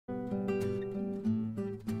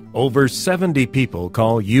Over 70 people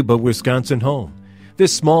call Yuba, Wisconsin home.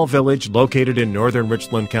 This small village located in northern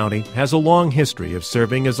Richland County has a long history of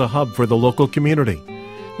serving as a hub for the local community.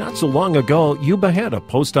 Not so long ago, Yuba had a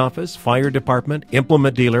post office, fire department,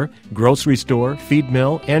 implement dealer, grocery store, feed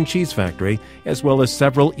mill, and cheese factory, as well as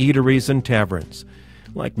several eateries and taverns.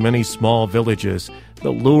 Like many small villages,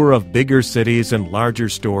 the lure of bigger cities and larger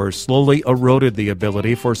stores slowly eroded the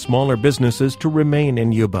ability for smaller businesses to remain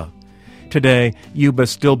in Yuba. Today, Yuba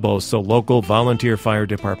still boasts a local volunteer fire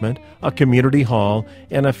department, a community hall,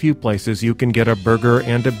 and a few places you can get a burger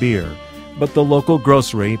and a beer. But the local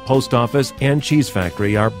grocery, post office, and cheese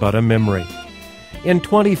factory are but a memory. In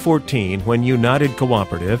 2014, when United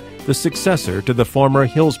Cooperative, the successor to the former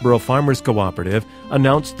Hillsboro Farmers Cooperative,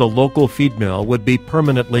 announced the local feed mill would be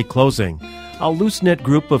permanently closing, a loose-knit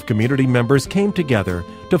group of community members came together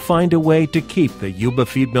to find a way to keep the Yuba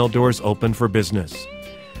Feed Mill doors open for business.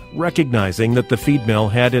 Recognizing that the feed mill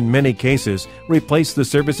had in many cases replaced the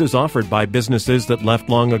services offered by businesses that left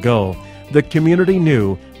long ago, the community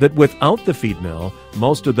knew that without the feed mill,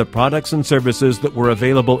 most of the products and services that were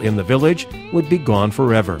available in the village would be gone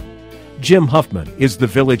forever. Jim Huffman is the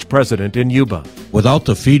village president in Yuba. Without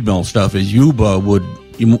the feed mill stuff, Yuba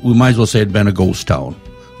we might as well say it'd been a ghost town,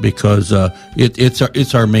 because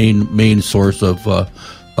it's our main source of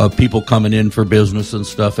people coming in for business and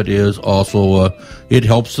stuff. It is also it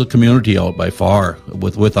helps the community out by far.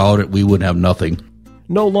 Without it, we would have nothing.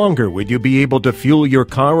 No longer would you be able to fuel your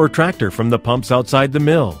car or tractor from the pumps outside the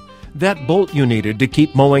mill. That bolt you needed to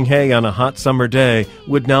keep mowing hay on a hot summer day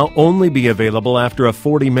would now only be available after a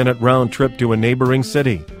 40-minute round trip to a neighboring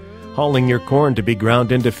city. Hauling your corn to be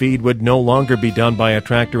ground into feed would no longer be done by a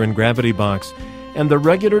tractor and gravity box, and the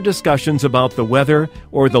regular discussions about the weather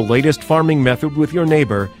or the latest farming method with your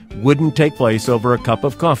neighbor wouldn't take place over a cup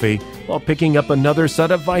of coffee while picking up another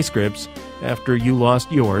set of vice grips after you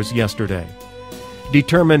lost yours yesterday.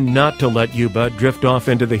 Determined not to let Yuba drift off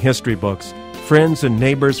into the history books, friends and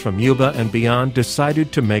neighbors from Yuba and beyond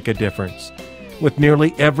decided to make a difference. With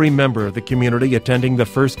nearly every member of the community attending the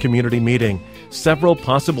first community meeting, several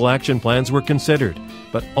possible action plans were considered,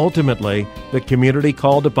 but ultimately, the community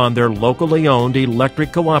called upon their locally owned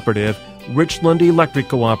electric cooperative, Richland Electric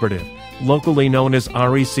Cooperative, locally known as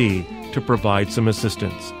REC, to provide some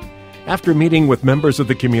assistance. After meeting with members of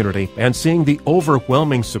the community and seeing the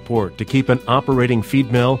overwhelming support to keep an operating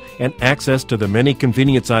feed mill and access to the many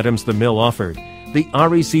convenience items the mill offered, the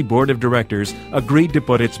REC Board of Directors agreed to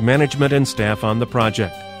put its management and staff on the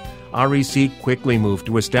project. REC quickly moved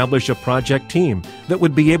to establish a project team that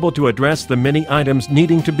would be able to address the many items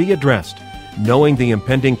needing to be addressed. Knowing the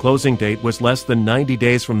impending closing date was less than 90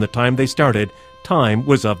 days from the time they started, time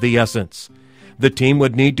was of the essence. The team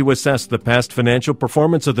would need to assess the past financial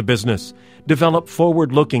performance of the business, develop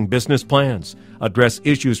forward-looking business plans, address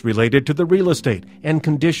issues related to the real estate and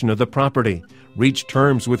condition of the property, reach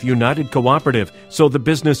terms with United Cooperative so the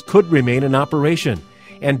business could remain in operation,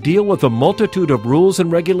 and deal with a multitude of rules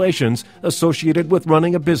and regulations associated with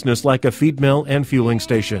running a business like a feed mill and fueling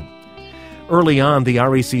station. Early on, the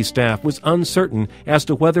REC staff was uncertain as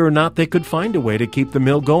to whether or not they could find a way to keep the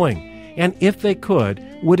mill going. And if they could,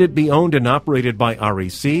 would it be owned and operated by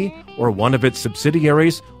REC or one of its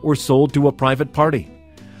subsidiaries or sold to a private party?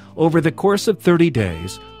 Over the course of 30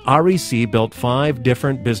 days, REC built 5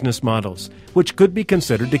 different business models, which could be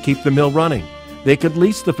considered to keep the mill running. They could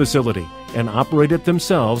lease the facility and operate it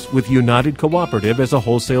themselves with United Cooperative as a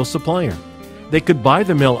wholesale supplier. They could buy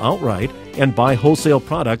the mill outright and buy wholesale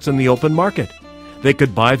products in the open market. They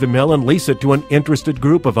could buy the mill and lease it to an interested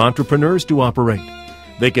group of entrepreneurs to operate.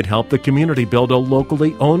 They could help the community build a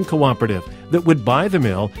locally owned cooperative that would buy the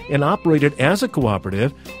mill and operate it as a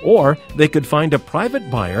cooperative, or they could find a private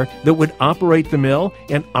buyer that would operate the mill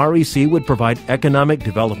and REC would provide economic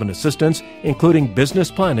development assistance, including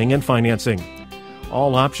business planning and financing.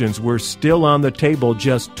 All options were still on the table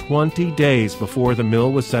just 20 days before the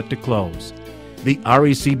mill was set to close. The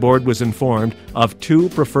REC board was informed of 2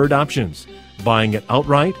 preferred options: buying it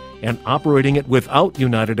outright and operating it without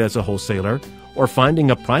United as a wholesaler, or finding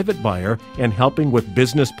a private buyer and helping with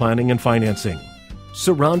business planning and financing.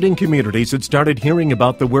 Surrounding communities had started hearing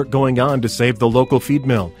about the work going on to save the local feed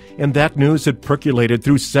mill, and that news had percolated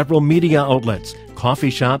through several media outlets, coffee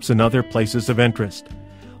shops, and other places of interest.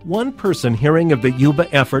 One person hearing of the Yuba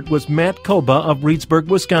effort was Matt Koba of Reedsburg,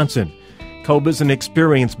 Wisconsin. Koba's an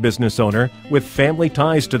experienced business owner with family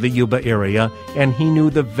ties to the Yuba area, and he knew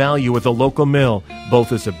the value of the local mill,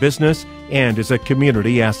 both as a business and as a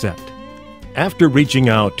community asset. After reaching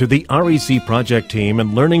out to the REC project team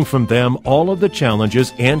and learning from them all of the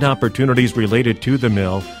challenges and opportunities related to the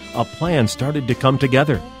mill, a plan started to come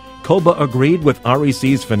together. COBA agreed with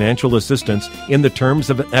REC's financial assistance in the terms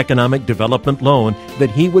of an economic development loan that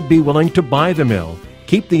he would be willing to buy the mill,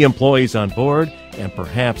 keep the employees on board, and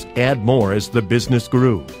perhaps add more as the business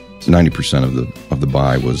grew. 90% of the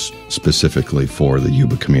buy was specifically for the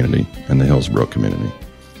Yuba community and the Hillsborough community.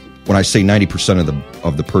 When I say 90%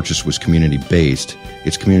 of the purchase was community based,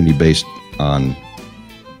 it's community based on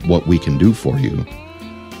what we can do for you,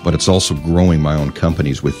 but it's also growing my own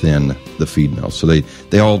companies within the feed mill. So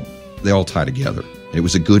they all tie together. It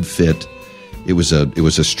was a good fit. It was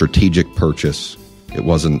a strategic purchase. It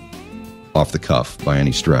wasn't off the cuff by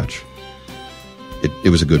any stretch. It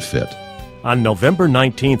was a good fit. On November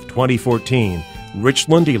 19, 2014,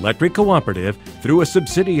 Richland Electric Cooperative, through a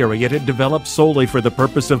subsidiary it had developed solely for the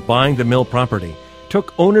purpose of buying the mill property,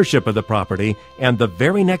 took ownership of the property and the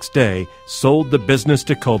very next day sold the business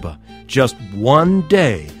to COBA, just 1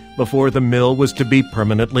 day before the mill was to be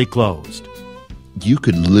permanently closed. You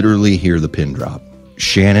could literally hear the pin drop.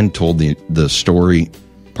 Shannon told the story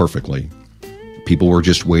perfectly. People were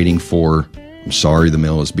just waiting for, I'm sorry the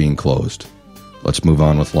mill is being closed. Let's move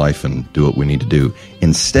on with life and do what we need to do.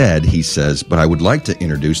 Instead, he says, but I would like to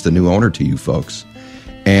introduce the new owner to you folks.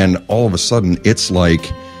 And all of a sudden, it's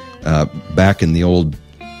like back in the old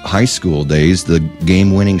high school days, the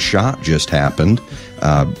game-winning shot just happened.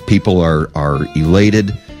 People are elated,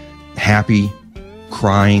 happy,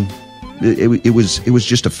 crying. It was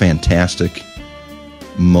just a fantastic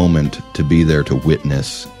moment to be there to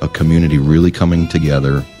witness a community really coming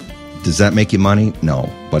together. Does that make you money? No,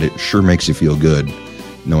 but it sure makes you feel good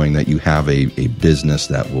knowing that you have a business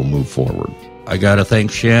that will move forward. I got to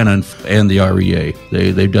thank Shannon and the REA.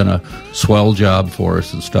 They've done a swell job for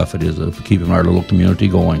us and stuff. It is of keeping our little community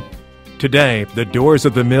going. Today, the doors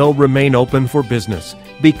of the mill remain open for business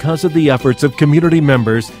because of the efforts of community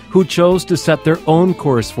members who chose to set their own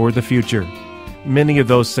course for the future. Many of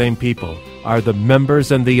those same people are the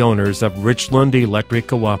members and the owners of Richland Electric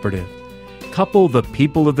Cooperative. Couple the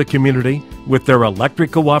people of the community with their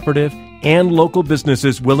electric cooperative and local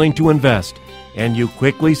businesses willing to invest, and you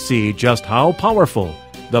quickly see just how powerful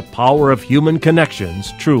the power of human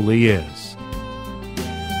connections truly is.